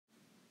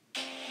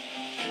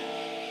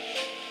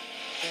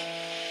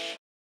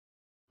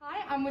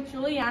I'm with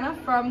Juliana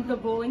from the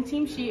bowling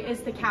team. She is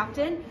the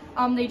captain.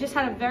 They just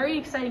had a very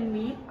exciting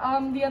meet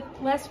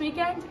last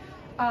weekend.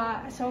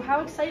 So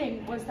how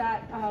exciting was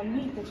that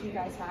meet that you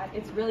guys had?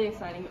 It's really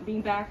exciting.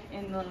 Being back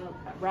in the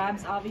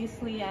Rabs,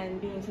 obviously,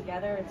 and being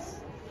together, it's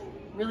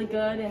really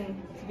good, and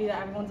to be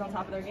that everyone's on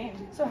top of their game.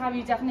 So have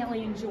you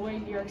definitely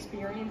enjoyed your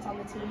experience on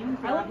the team?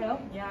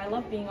 I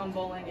love being on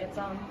bowling. It's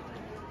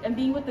and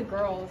being with the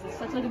girls. It's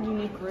such like a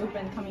unique group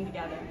and coming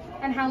together.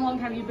 And how long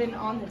have you been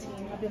on the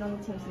team? I've been on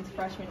the team since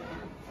freshman year.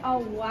 Oh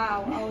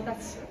wow! Oh,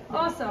 that's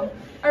awesome.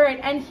 All right,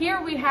 and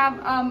here we have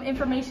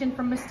information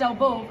from Ms.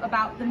 Delbove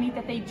about the meet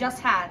that they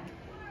just had.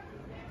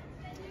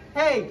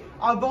 Hey,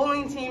 our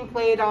bowling team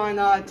played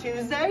on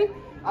Tuesday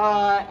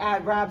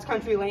at Rabs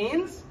Country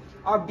Lanes.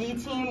 Our B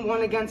team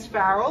won against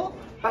Farrell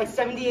by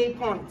 78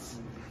 points.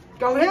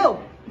 Go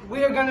Hill!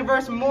 We are going to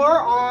verse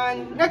more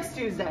on next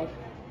Tuesday.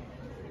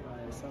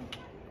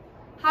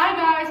 Hi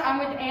guys, I'm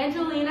with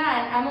Angelina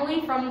and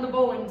Emily from the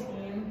bowling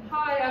team.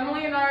 Hi,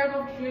 Emily and I are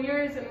both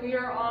juniors, and we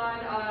are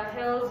on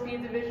Hill's B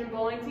Division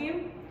bowling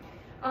team.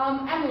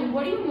 Emily,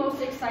 what are you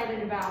most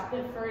excited about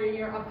for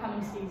your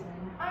upcoming season?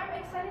 I'm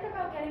excited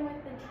about getting with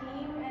the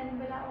team and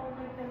without all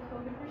like the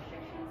COVID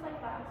restrictions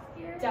like last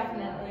year.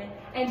 Definitely.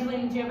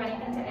 Angelina, do you have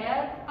anything to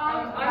add?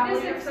 I'm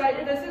just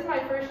excited. This is my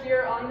first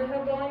year on the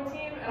Hill bowling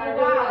team, and I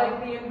really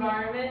like the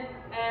environment,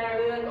 and I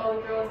really like all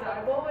the girls that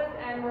I bowl with,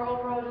 and we're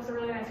overall just a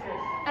really nice group.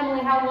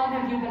 Emily, how long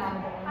have you been on the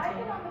bowling team? I've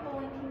been on the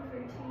bowling team for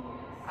 2 years.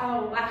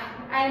 Oh wow.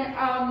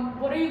 And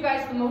what are you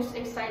guys the most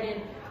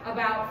excited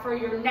about for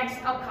your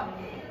next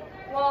upcoming meet?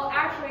 Well,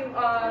 actually,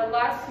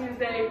 last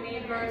Tuesday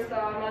we versed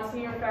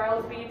Monsignor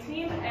Farrell's B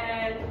team,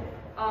 and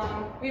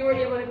we were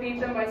able to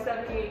beat them by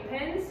 78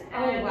 pins.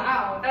 And oh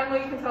wow!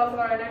 Emily, you can tell us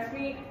about our next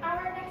meet.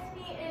 Our next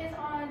meet is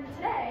on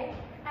today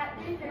at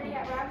 3:30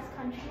 at Rabs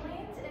Country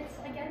Lanes. It's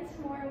against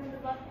Moore. We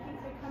would love for you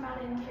to come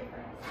out and cheer for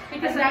us.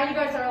 Because now you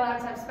guys are allowed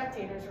to have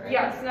spectators, right?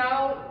 Yes.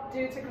 Now,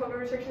 due to COVID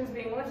restrictions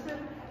being lifted,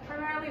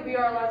 primarily we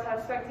are allowed to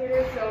have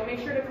spectators. So make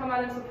sure to come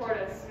out and support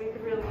us. We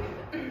could really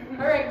need it.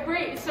 All right,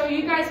 great. So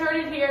you guys heard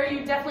it here.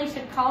 You definitely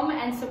should come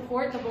and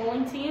support the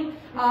bowling team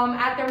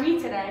at their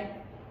meet today.